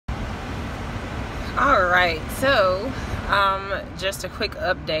Alright, so just a quick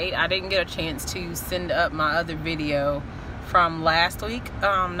update. I didn't get a chance to send up my other video from last week,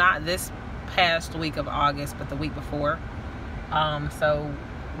 not this past week of August, but the week before. So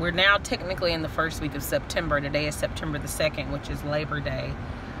we're now technically in the first week of September. Today is September the 2nd, which is Labor Day.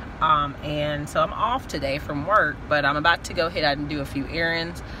 And so I'm off today from work, but I'm about to go ahead and do a few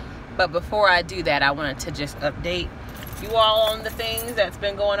errands. But before I do that, I wanted to just update you all on the things that's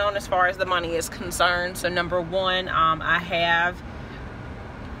been going on as far as the money is concerned. So number one, I have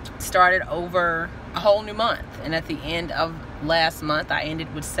started over a whole new month, and at the end of last month I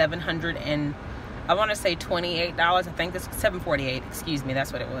ended with $728. I think it's $748, excuse me,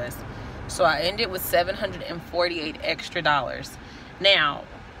 that's what it was. So I ended with $748 extra dollars. Now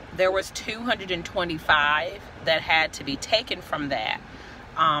there was $225 that had to be taken from that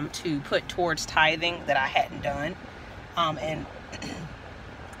to put towards tithing that I hadn't done. And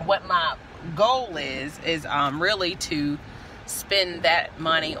what my goal is really to spend that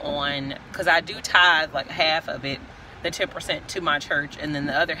money on, because I do tithe like half of it, the 10% to my church, and then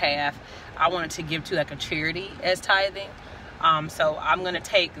the other half I wanted to give to like a charity as tithing. So I'm going to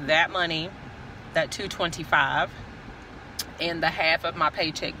take that money, that $225, and the half of my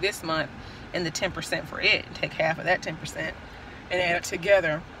paycheck this month and the 10% for it, take half of that 10% and add it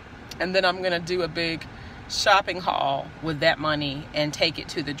together, and then I'm going to do a big shopping haul with that money and take it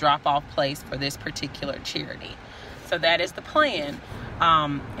to the drop-off place for this particular charity. So that is the plan.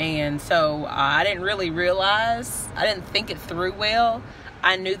 And so I didn't really realize, I didn't think it through well.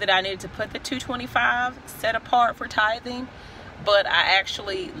 I knew that I needed to put the $225 set apart for tithing, but I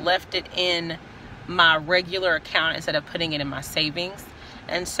actually left it in my regular account instead of putting it in my savings.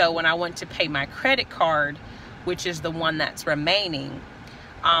 And so when I went to pay my credit card, which is the one that's remaining,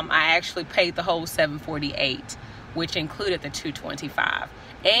 I actually paid the whole $748, which included the $225.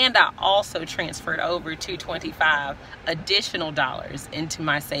 And I also transferred over $225 additional dollars into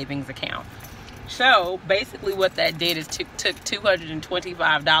my savings account. So basically what that did is took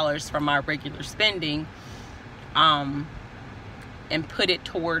 $225 from my regular spending and put it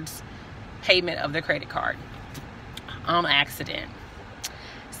towards payment of the credit card on accident.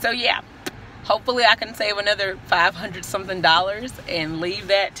 So yeah. Hopefully I can save another $500 something and leave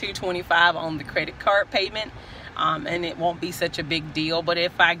that $225 on the credit card payment, and it won't be such a big deal. But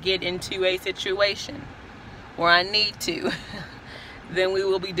if I get into a situation where I need to, then we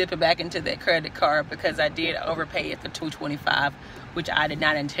will be dipping back into that credit card, because I did overpay at the $225, which I did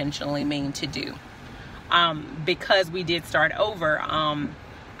not intentionally mean to do. Because we did start over,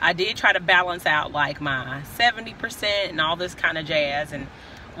 I did try to balance out like my 70% and all this kind of jazz, and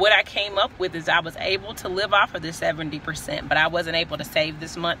what I came up with is I was able to live off of the 70%, but I wasn't able to save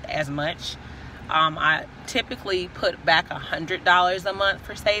this month as much. I typically put back $100 a month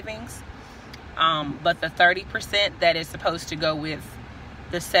for savings, but the 30% that is supposed to go with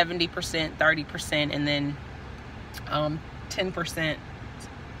the 70%, 30%, and then 10%.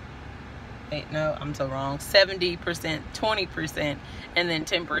 Wait, no, I'm so wrong. 70%, 20%, and then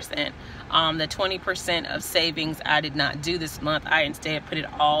 10%. The 20% of savings I did not do this month. I instead put it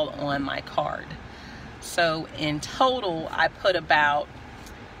all on my card. So in total, I put about,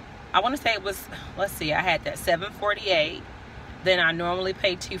 I want to say it was, let's see, I had that $748. Then I normally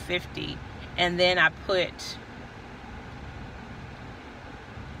pay $250, and then I put,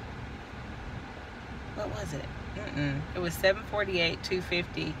 what was it? It was $748,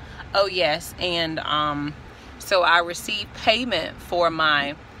 $250. Oh yes, and so I received payment for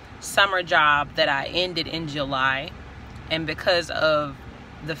my summer job that I ended in July, and because of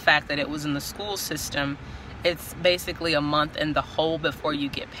the fact that it was in the school system, it's basically a month in the hole before you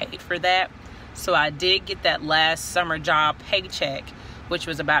get paid for that. So I did get that last summer job paycheck, which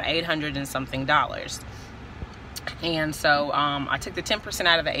was about $800 and something. And so I took the 10%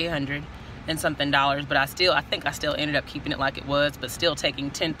 out of the $800 and something, but I think I still ended up keeping it like it was, but still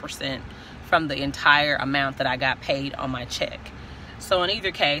taking 10% from the entire amount that I got paid on my check. So in either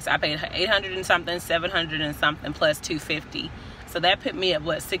case, I paid $800 and something, $700 and something, plus $250. So that put me at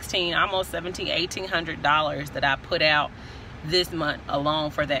what, almost $1,800 that I put out this month alone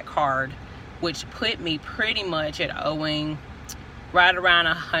for that card, which put me pretty much at owing right around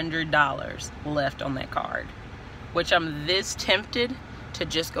 $100 left on that card, which I'm this tempted to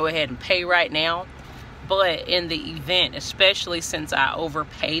just go ahead and pay right now. But in the event, especially since I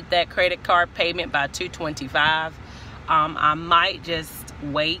overpaid that credit card payment by $225, I might just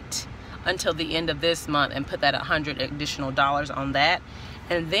wait until the end of this month and put that $100 additional on that.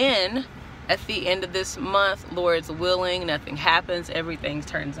 And then at the end of this month, Lord's willing, nothing happens, everything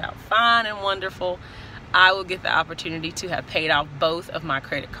turns out fine and wonderful, I will get the opportunity to have paid off both of my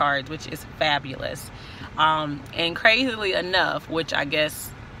credit cards, which is fabulous. And crazily enough, which I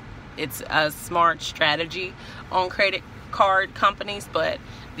guess it's a smart strategy on credit card companies, but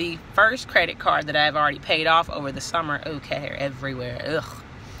the first credit card that I've already paid off over the summer, okay, everywhere,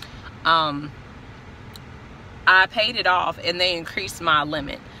 I paid it off and they increased my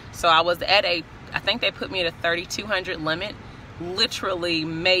limit. So I was at I think they put me at a $3,200 limit, literally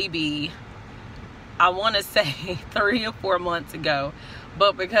maybe, I want to say 3 or 4 months ago.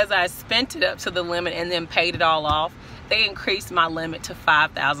 But because I spent it up to the limit and then paid it all off, they increased my limit to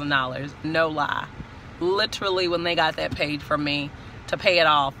 $5,000. No lie. Literally, when they got that paid for me to pay it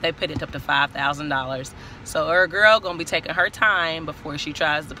off, they put it up to $5,000. So our girl gonna be taking her time before she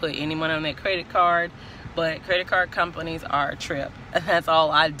tries to put any money on that credit card. But credit card companies are a trip. And that's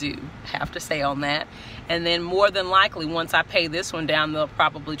all I do have to say on that. And then more than likely, once I pay this one down, they'll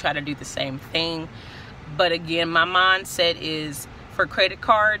probably try to do the same thing. But again, my mindset is, for credit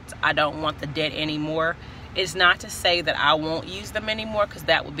cards, I don't want the debt anymore. It's not to say that I won't use them anymore, because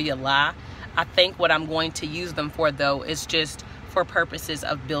that would be a lie. I think what I'm going to use them for, though, is just for purposes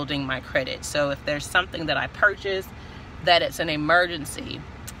of building my credit. So if there's something that I purchase that it's an emergency,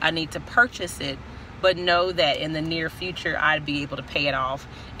 I need to purchase it, but know that in the near future I'd be able to pay it off.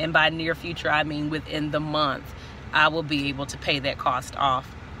 And by near future, I mean within the month, I will be able to pay that cost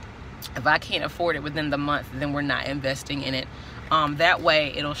off. If I can't afford it within the month, then we're not investing in it. That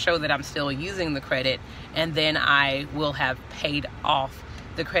way it'll show that I'm still using the credit, and then I will have paid off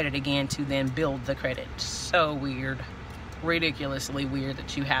the credit again to then build the credit. So weird, ridiculously weird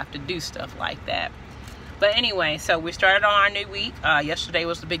that you have to do stuff like that. But anyway, so we started on our new week. Yesterday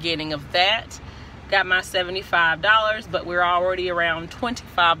was the beginning of that. Got my $75, but we're already around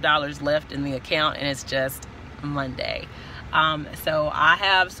 $25 left in the account, and it's just Monday. So I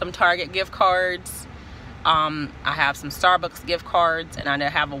have some Target gift cards. I have some Starbucks gift cards, and I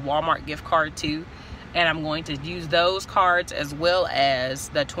have a Walmart gift card too. And I'm going to use those cards as well as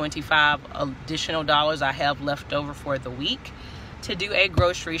the $25 additional dollars I have left over for the week to do a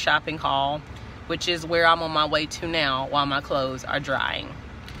grocery shopping haul, which is where I'm on my way to now while my clothes are drying.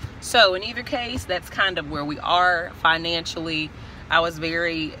 So in either case, that's kind of where we are financially. I was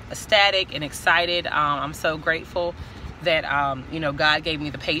very ecstatic and excited. I'm so grateful that, God gave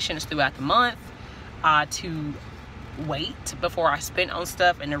me the patience throughout the month to wait before I spent on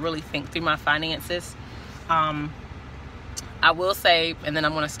stuff and to really think through my finances. I will say, and then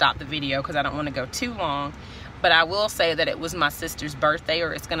I'm going to stop the video because I don't want to go too long, but I will say that it was my sister's birthday,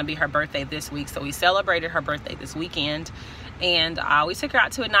 or it's going to be her birthday this week. So we celebrated her birthday this weekend, and we took her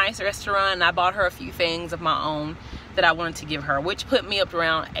out to a nice restaurant, and I bought her a few things of my own that I wanted to give her, which put me up to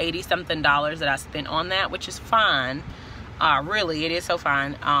around $80-something that I spent on that, which is fine. Really, it is so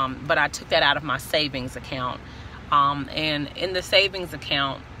fine. But I took that out of my savings account. And in the savings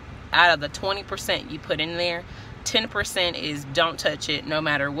account, out of the 20% you put in there, 10% is don't touch it no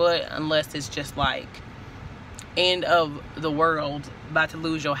matter what, unless it's just like end of the world, about to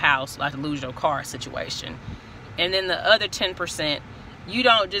lose your house, about to lose your car situation. And then the other 10%, you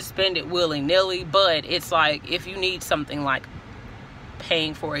don't just spend it willy-nilly, but it's like if you need something like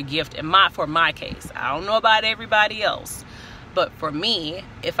paying for a gift, for my case, I don't know about everybody else, but for me,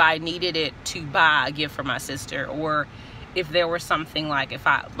 if I needed it to buy a gift for my sister, or if there was something like,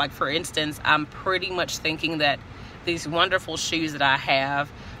 for instance, I'm pretty much thinking that these wonderful shoes that I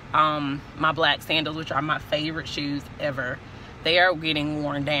have, my black sandals, which are my favorite shoes ever, they are getting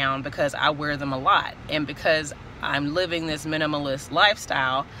worn down because I wear them a lot. And because I'm living this minimalist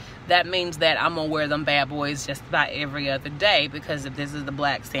lifestyle, that means that I'm gonna wear them bad boys just about every other day, because if this is the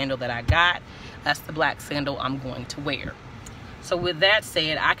black sandal that I got, that's the black sandal I'm going to wear. So with that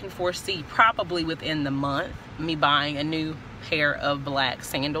said, I can foresee probably within the month me buying a new pair of black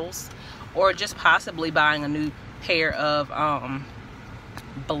sandals, or just possibly buying a new pair of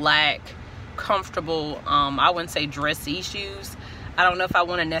black comfortable, I wouldn't say dressy shoes. I don't know if I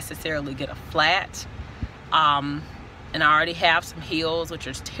want to necessarily get a flat. And I already have some heels, which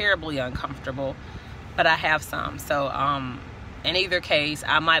are terribly uncomfortable, but I have some. So in either case,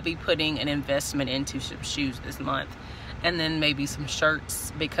 I might be putting an investment into some shoes this month, and then maybe some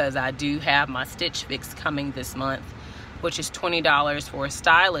shirts, because I do have my Stitch Fix coming this month, which is $20 for a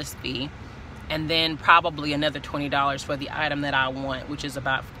stylist fee, and then probably another $20 for the item that I want, which is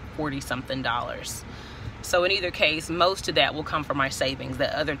about $40-something. So in either case, most of that will come from my savings,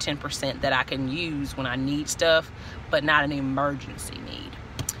 the other 10% that I can use when I need stuff, but not an emergency need.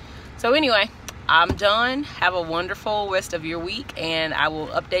 So anyway, I'm done. Have a wonderful rest of your week, and I will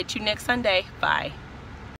update you next Sunday. Bye.